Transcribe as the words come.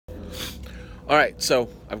All right, so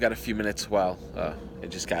I've got a few minutes while I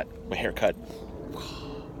just got my hair cut.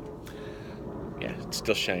 Yeah, it's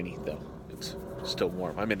still shiny though. It's still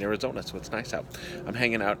warm. I'm in Arizona, so it's nice out. I'm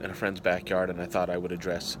hanging out in a friend's backyard, and I thought I would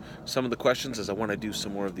address some of the questions as I want to do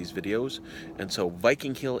some more of these videos. And so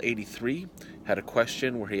Viking Hill 83 had a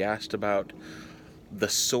question where he asked about the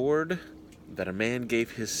sword that a man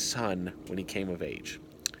gave his son when he came of age.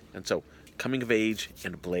 And so, coming of age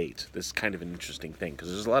and blades. This is kind of an interesting thing because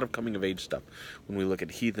there's a lot of coming of age stuff when we look at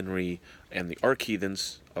heathenry and the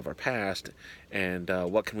arch-heathens of our past, and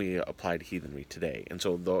what can we apply to heathenry today. And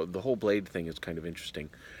so the whole blade thing is kind of interesting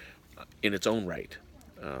in its own right.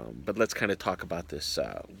 But let's kind of talk about this,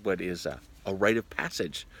 what is a rite of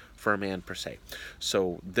passage for a man per se.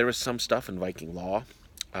 So there is some stuff in Viking law.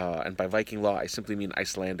 And by Viking law, I simply mean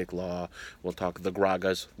Icelandic law. We'll talk the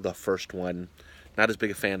Gragas, the first one. Not as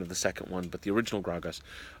big a fan of the second one, but the original Gragas,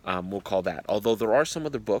 we'll call that. Although there are some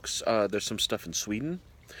other books, there's some stuff in Sweden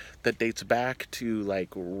that dates back to like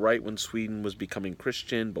right when Sweden was becoming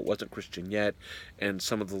Christian, but wasn't Christian yet, and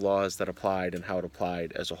some of the laws that applied and how it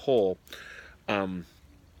applied as a whole.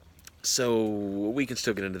 So we can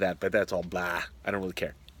still get into that, but that's all blah. I don't really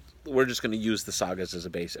care. We're just going to use the sagas as a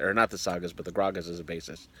base, or not the sagas, but the Gragas as a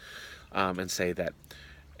basis, and say that,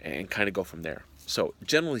 and kind of go from there. So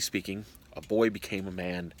generally speaking, a boy became a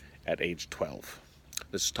man at age 12.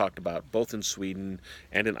 This is talked about both in Sweden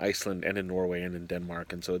and in Iceland and in Norway and in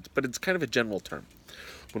Denmark, and so but it's kind of a general term.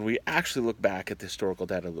 When we actually look back at the historical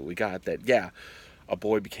data that we got, that yeah, a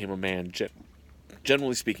boy became a man.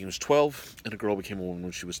 Generally speaking, was 12, and a girl became a woman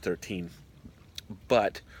when she was 13.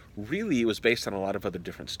 But really, it was based on a lot of other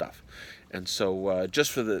different stuff. And so,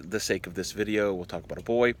 just for the sake of this video, we'll talk about a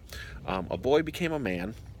boy. A boy became a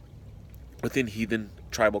man within heathen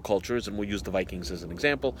tribal cultures, and we'll use the Vikings as an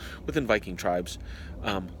example, within Viking tribes,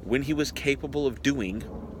 when he was capable of doing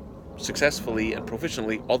successfully and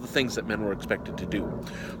proficiently all the things that men were expected to do.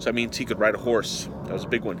 So that means he could ride a horse. That was a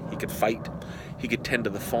big one. He could fight. He could tend to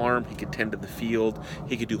the farm. He could tend to the field.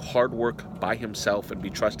 He could do hard work by himself and be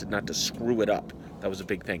trusted not to screw it up. That was a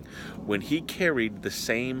big thing. When he carried the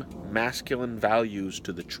same masculine values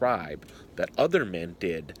to the tribe that other men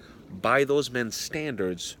did, by those men's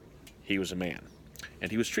standards, he was a man. And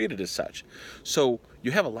he was treated as such. So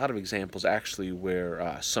you have a lot of examples actually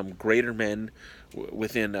where some greater men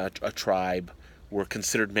within a tribe were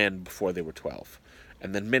considered men before they were 12.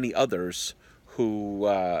 And then many others who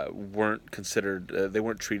weren't considered, they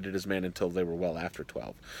weren't treated as men until they were well after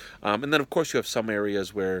 12. And then of course you have some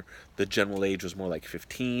areas where the general age was more like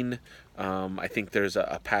 15. I think there's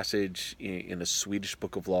a passage in a Swedish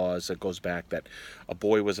book of laws that goes back that a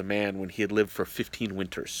boy was a man when he had lived for 15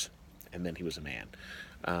 winters. And then he was a man.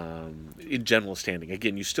 In general standing.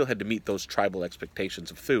 Again, you still had to meet those tribal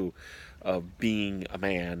expectations of Thu, of being a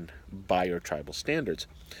man by your tribal standards.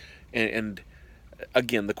 And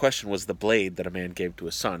again, the question was the blade that a man gave to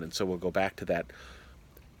his son. And so we'll go back to that.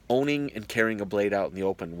 Owning and carrying a blade out in the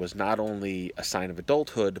open was not only a sign of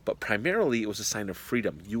adulthood, but primarily it was a sign of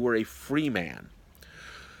freedom. You were a free man.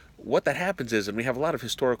 What that happens is, and we have a lot of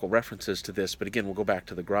historical references to this, but again, we'll go back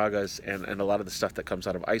to the Gragas and a lot of the stuff that comes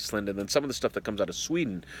out of Iceland, and then some of the stuff that comes out of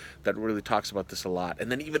Sweden that really talks about this a lot,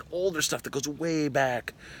 and then even older stuff that goes way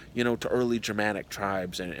back, to early Germanic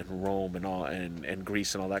tribes and Rome and all, and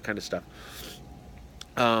Greece and all that kind of stuff.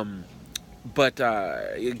 But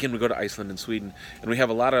again, we go to Iceland and Sweden, and we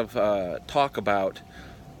have a lot of talk about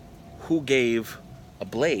who gave a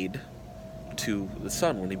blade to the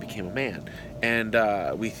son when he became a man. And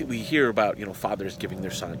we hear about fathers giving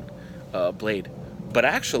their son a blade, but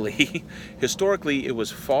actually historically it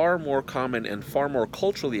was far more common and far more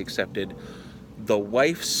culturally accepted. The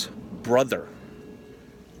wife's brother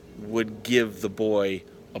would give the boy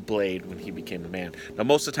a blade when he became a man. Now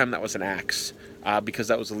most of the time that was an axe, because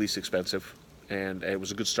that was the least expensive. And it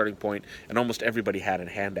was a good starting point, and almost everybody had a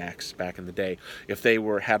hand axe back in the day. If they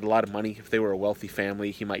had a lot of money, if they were a wealthy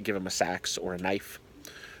family, he might give them a sax or a knife,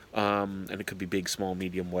 and it could be big, small,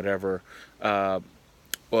 medium, whatever,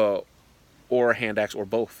 well, or a hand axe, or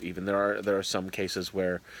both. Even there are some cases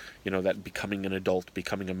where, that becoming an adult,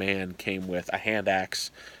 becoming a man, came with a hand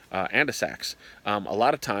axe and a sax. A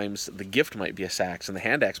lot of times the gift might be a sax, and the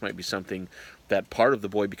hand axe might be something that part of the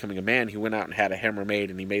boy becoming a man, he went out and had a hammer made,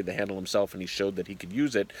 and he made the handle himself, and he showed that he could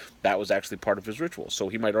use it. That was actually part of his ritual. So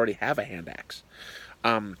he might already have a hand axe.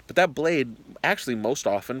 But that blade, actually most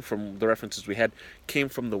often, from the references we had, came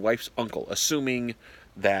from the wife's uncle, assuming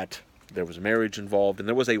that there was a marriage involved, and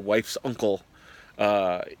there was a wife's uncle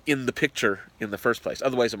in the picture in the first place.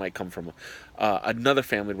 Otherwise, it might come from another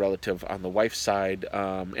family relative on the wife's side,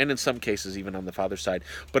 and in some cases even on the father's side.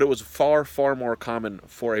 But it was far, far more common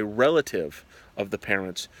for a relative of the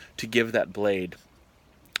parents to give that blade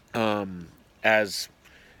as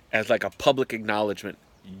like a public acknowledgement.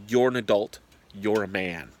 You're an adult. You're a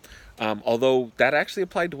man. Although that actually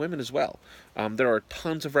applied to women as well. There are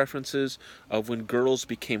tons of references of when girls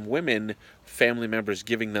became women, family members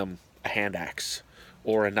giving them a hand axe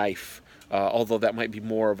or a knife. Although that might be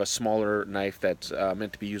more of a smaller knife that's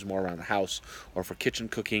meant to be used more around the house or for kitchen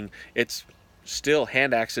cooking. It's still,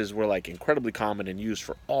 hand axes were like incredibly common and used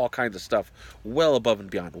for all kinds of stuff well above and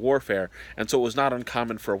beyond warfare. And so it was not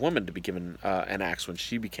uncommon for a woman to be given an axe when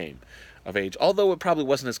she became of age, although it probably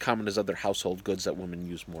wasn't as common as other household goods that women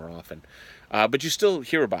use more often. But you still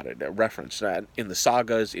hear about it, referenced in the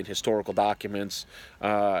sagas, in historical documents,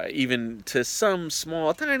 even to some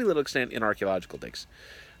small, tiny little extent in archaeological digs.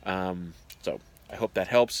 So I hope that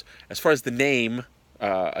helps. As far as the name,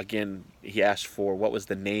 again, he asked for what was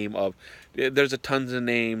the name of. There's a tons of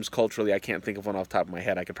names culturally. I can't think of one off the top of my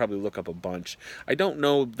head. I could probably look up a bunch. I don't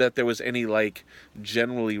know that there was any like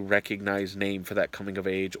generally recognized name for that coming of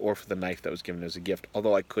age or for the knife that was given as a gift.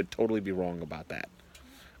 Although I could totally be wrong about that.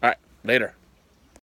 All right, later.